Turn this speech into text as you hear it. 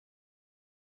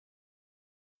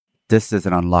This is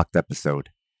an unlocked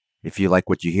episode. If you like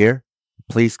what you hear,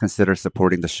 please consider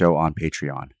supporting the show on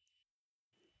Patreon.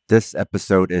 This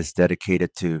episode is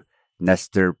dedicated to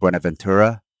Nestor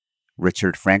Buenaventura,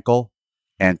 Richard Frankel,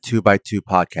 and 2x2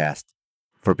 Podcast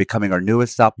for becoming our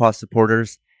newest Southpaw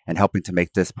supporters and helping to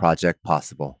make this project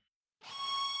possible.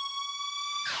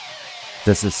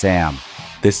 This is Sam.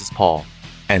 This is Paul,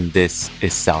 and this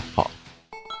is Southpaw.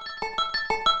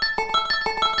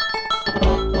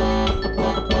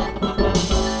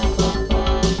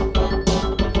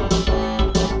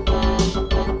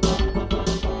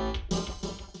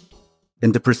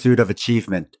 In the pursuit of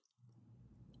achievement,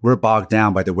 we're bogged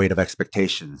down by the weight of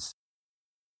expectations.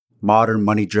 Modern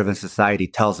money-driven society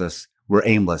tells us we're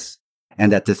aimless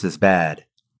and that this is bad.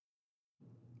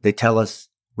 They tell us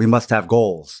we must have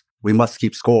goals, we must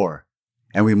keep score,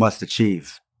 and we must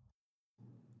achieve.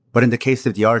 But in the case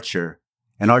of the archer,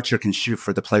 an archer can shoot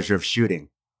for the pleasure of shooting.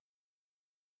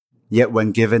 Yet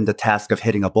when given the task of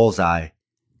hitting a bullseye,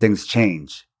 things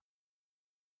change.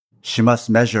 She must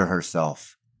measure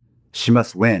herself. She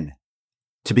must win.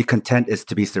 To be content is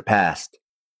to be surpassed.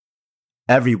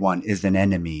 Everyone is an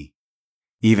enemy.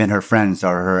 Even her friends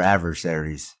are her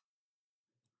adversaries.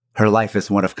 Her life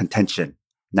is one of contention,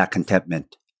 not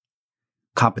contentment.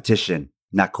 Competition,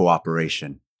 not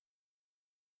cooperation.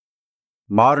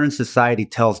 Modern society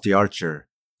tells the archer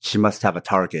she must have a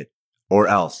target, or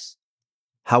else.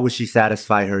 How will she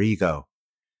satisfy her ego?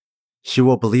 She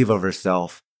will believe of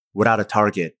herself without a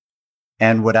target,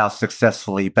 and without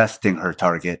successfully besting her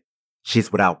target,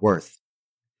 she's without worth.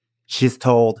 She's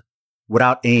told,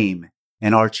 without aim,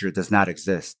 an archer does not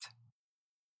exist.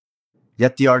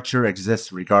 Yet the archer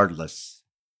exists regardless,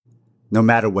 no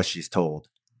matter what she's told.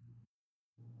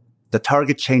 The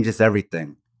target changes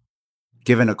everything.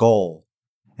 Given a goal,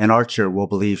 an archer will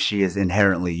believe she is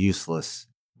inherently useless,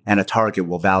 and a target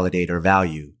will validate her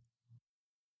value.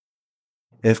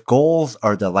 If goals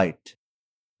are the light,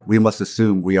 we must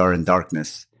assume we are in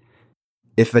darkness.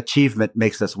 If achievement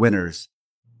makes us winners,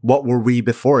 what were we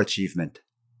before achievement?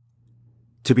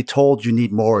 To be told you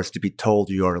need more is to be told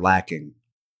you are lacking.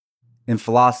 In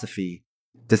philosophy,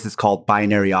 this is called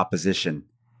binary opposition,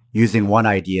 using one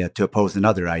idea to oppose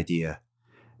another idea,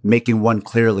 making one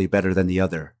clearly better than the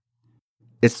other.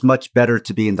 It's much better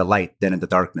to be in the light than in the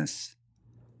darkness.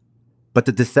 But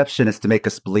the deception is to make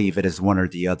us believe it is one or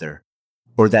the other,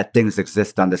 or that things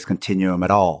exist on this continuum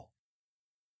at all.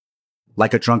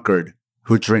 Like a drunkard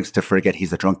who drinks to forget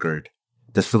he's a drunkard,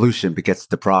 the solution begets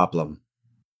the problem.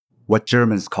 What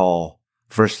Germans call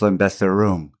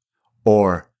Verschlimmbesserung,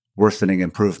 or worsening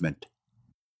improvement.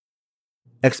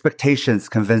 Expectations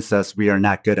convince us we are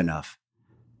not good enough.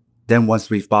 Then once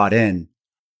we've bought in,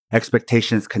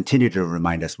 expectations continue to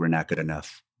remind us we're not good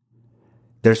enough.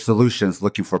 They're solutions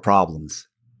looking for problems.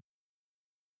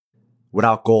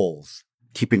 Without goals,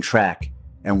 keeping track,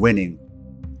 and winning,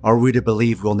 are we to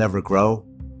believe we'll never grow?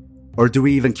 Or do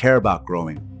we even care about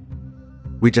growing?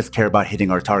 We just care about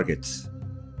hitting our targets.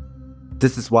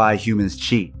 This is why humans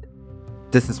cheat.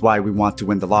 This is why we want to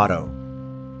win the lotto.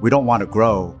 We don't want to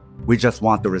grow, we just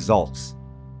want the results.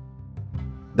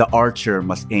 The archer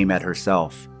must aim at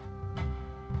herself.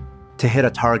 To hit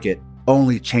a target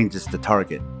only changes the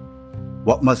target.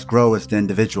 What must grow is the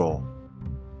individual.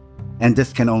 And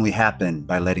this can only happen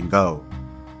by letting go.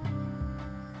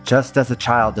 Just as a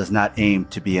child does not aim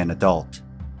to be an adult,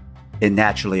 it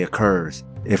naturally occurs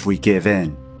if we give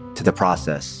in to the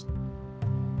process.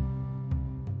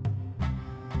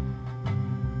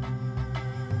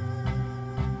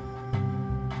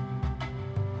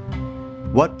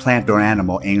 What plant or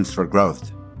animal aims for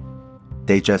growth?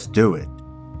 They just do it.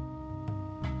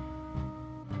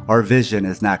 Our vision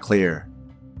is not clear.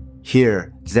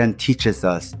 Here, Zen teaches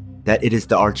us that it is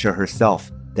the archer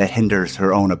herself that hinders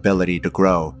her own ability to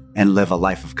grow and live a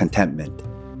life of contentment.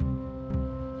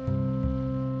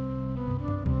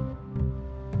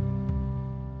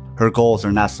 Her goals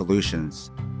are not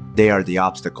solutions, they are the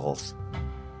obstacles.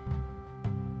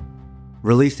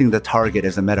 Releasing the target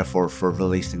is a metaphor for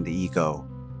releasing the ego.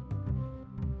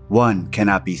 One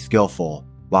cannot be skillful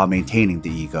while maintaining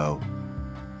the ego.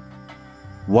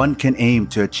 One can aim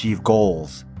to achieve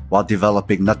goals while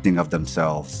developing nothing of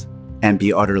themselves and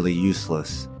be utterly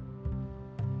useless.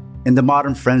 In the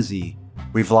modern frenzy,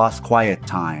 we've lost quiet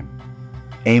time,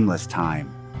 aimless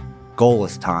time,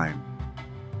 goalless time,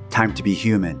 time to be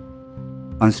human,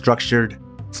 unstructured,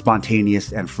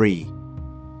 spontaneous, and free.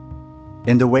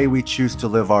 In the way we choose to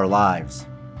live our lives,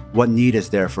 what need is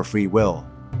there for free will?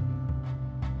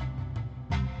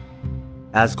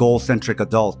 As goal-centric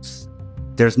adults,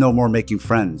 there's no more making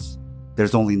friends,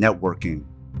 there's only networking.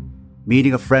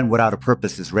 Meeting a friend without a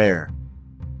purpose is rare.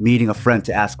 Meeting a friend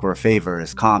to ask for a favor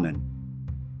is common.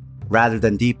 Rather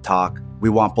than deep talk, we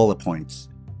want bullet points.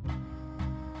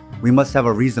 We must have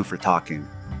a reason for talking,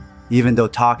 even though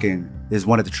talking is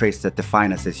one of the traits that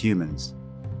define us as humans.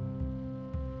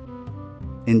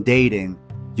 In dating,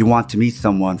 you want to meet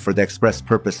someone for the express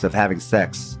purpose of having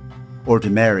sex, or to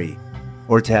marry,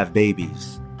 or to have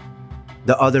babies.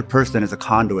 The other person is a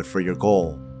conduit for your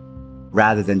goal,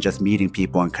 rather than just meeting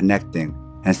people and connecting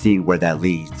and seeing where that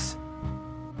leads.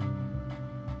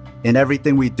 In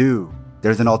everything we do,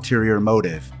 there's an ulterior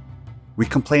motive. We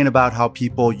complain about how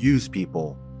people use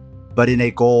people, but in a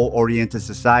goal-oriented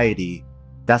society,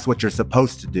 that's what you're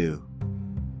supposed to do.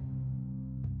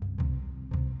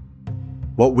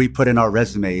 What we put in our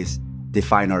resumes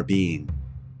define our being,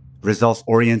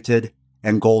 results-oriented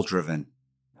and goal-driven,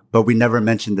 but we never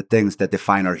mention the things that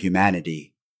define our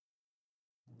humanity.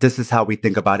 This is how we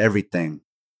think about everything.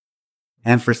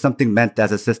 And for something meant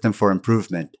as a system for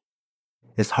improvement,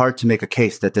 it's hard to make a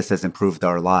case that this has improved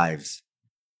our lives.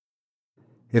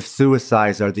 If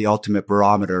suicides are the ultimate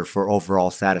barometer for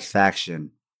overall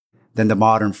satisfaction, then the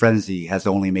modern frenzy has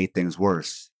only made things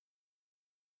worse.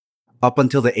 Up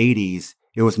until the 80s,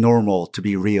 it was normal to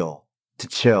be real, to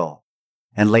chill,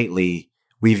 and lately,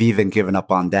 we've even given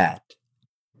up on that.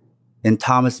 In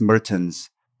Thomas Merton's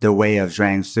The Way of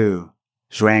Zhuang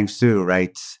Tzu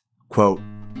writes, quote,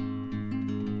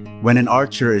 "When an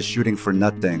archer is shooting for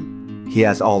nothing, he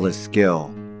has all his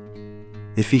skill.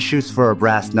 If he shoots for a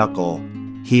brass knuckle,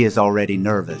 he is already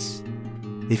nervous.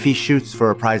 If he shoots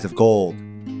for a prize of gold,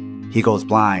 he goes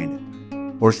blind,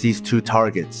 or sees two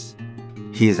targets.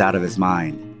 He is out of his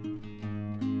mind.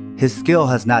 His skill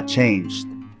has not changed,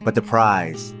 but the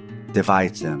prize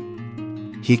divides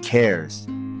him. He cares.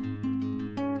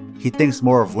 He thinks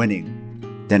more of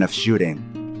winning than of shooting,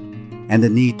 and the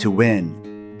need to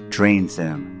win drains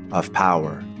him of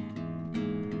power."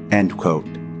 End quote.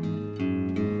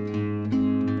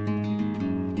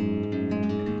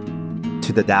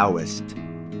 To the Taoist,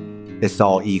 it's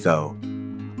all ego.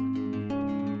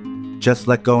 Just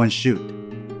let go and shoot.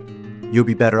 You'll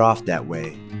be better off that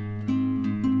way.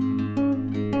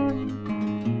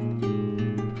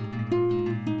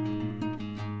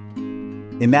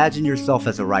 Imagine yourself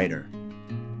as a writer.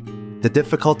 The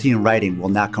difficulty in writing will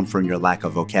not come from your lack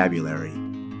of vocabulary,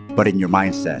 but in your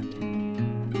mindset.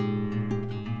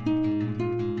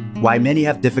 Why many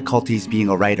have difficulties being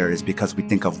a writer is because we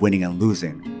think of winning and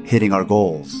losing, hitting our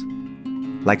goals,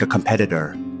 like a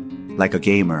competitor, like a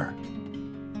gamer.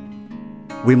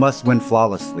 We must win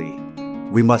flawlessly.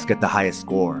 We must get the highest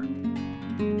score.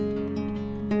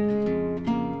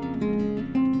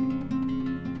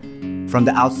 From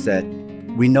the outset,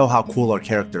 we know how cool our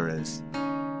character is.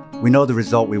 We know the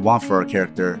result we want for our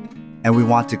character, and we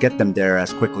want to get them there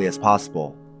as quickly as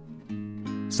possible.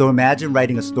 So imagine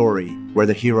writing a story where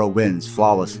the hero wins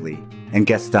flawlessly and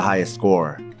gets the highest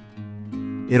score.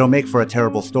 It'll make for a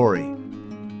terrible story.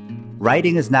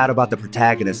 Writing is not about the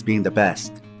protagonist being the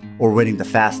best or winning the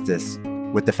fastest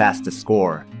with the fastest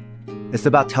score. It's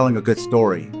about telling a good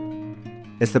story.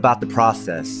 It's about the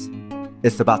process.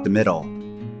 It's about the middle.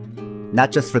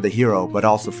 Not just for the hero, but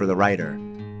also for the writer.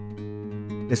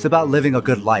 It's about living a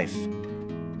good life,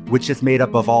 which is made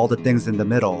up of all the things in the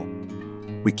middle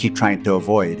we keep trying to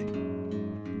avoid.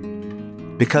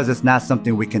 Because it's not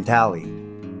something we can tally.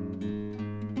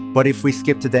 But if we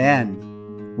skip to the end,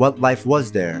 what life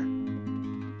was there?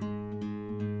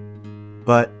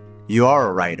 But you are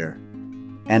a writer,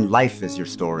 and life is your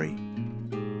story.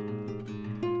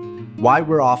 Why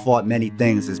we're awful at many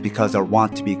things is because our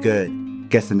want to be good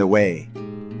gets in the way.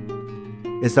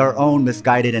 It's our own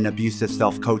misguided and abusive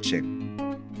self-coaching.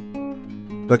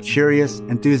 But curious,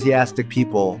 enthusiastic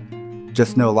people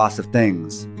just know lots of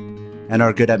things and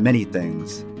are good at many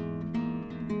things.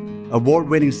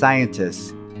 Award-winning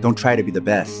scientists don't try to be the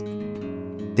best.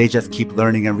 They just keep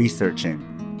learning and researching.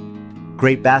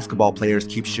 Great basketball players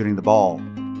keep shooting the ball.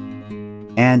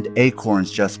 And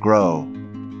acorns just grow.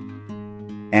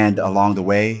 And along the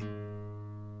way,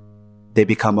 they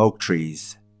become oak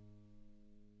trees.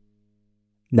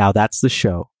 Now that's the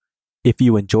show. If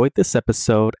you enjoyed this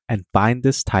episode and find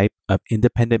this type of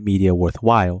independent media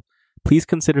worthwhile, please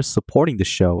consider supporting the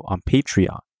show on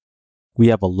Patreon. We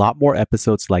have a lot more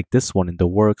episodes like this one in the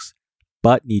works,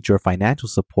 but need your financial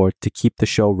support to keep the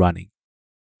show running.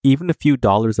 Even a few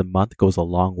dollars a month goes a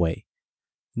long way.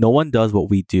 No one does what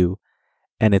we do,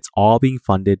 and it's all being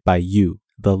funded by you,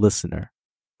 the listener.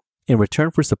 In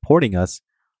return for supporting us,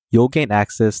 you'll gain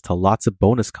access to lots of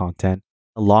bonus content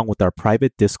along with our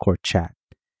private Discord chat.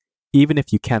 Even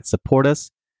if you can't support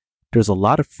us, there's a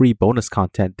lot of free bonus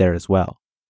content there as well.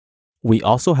 We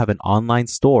also have an online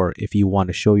store if you want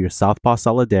to show your Southpaw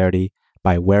solidarity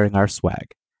by wearing our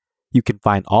swag. You can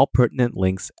find all pertinent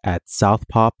links at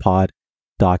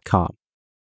southpawpod.com.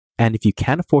 And if you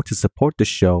can't afford to support the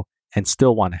show and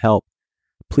still want to help,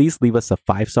 please leave us a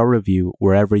 5-star review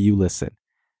wherever you listen.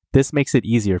 This makes it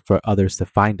easier for others to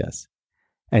find us.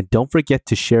 And don't forget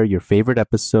to share your favorite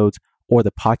episodes or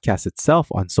the podcast itself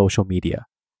on social media.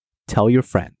 Tell your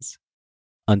friends.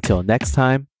 Until next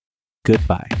time,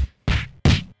 goodbye.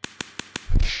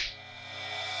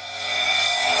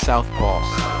 Southpaw.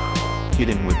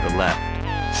 Hitting with the left.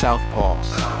 Southpaw.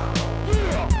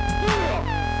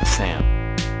 Sam.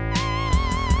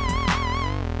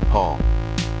 Paul.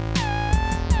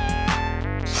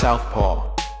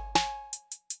 Southpaw.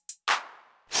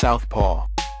 Southpaw.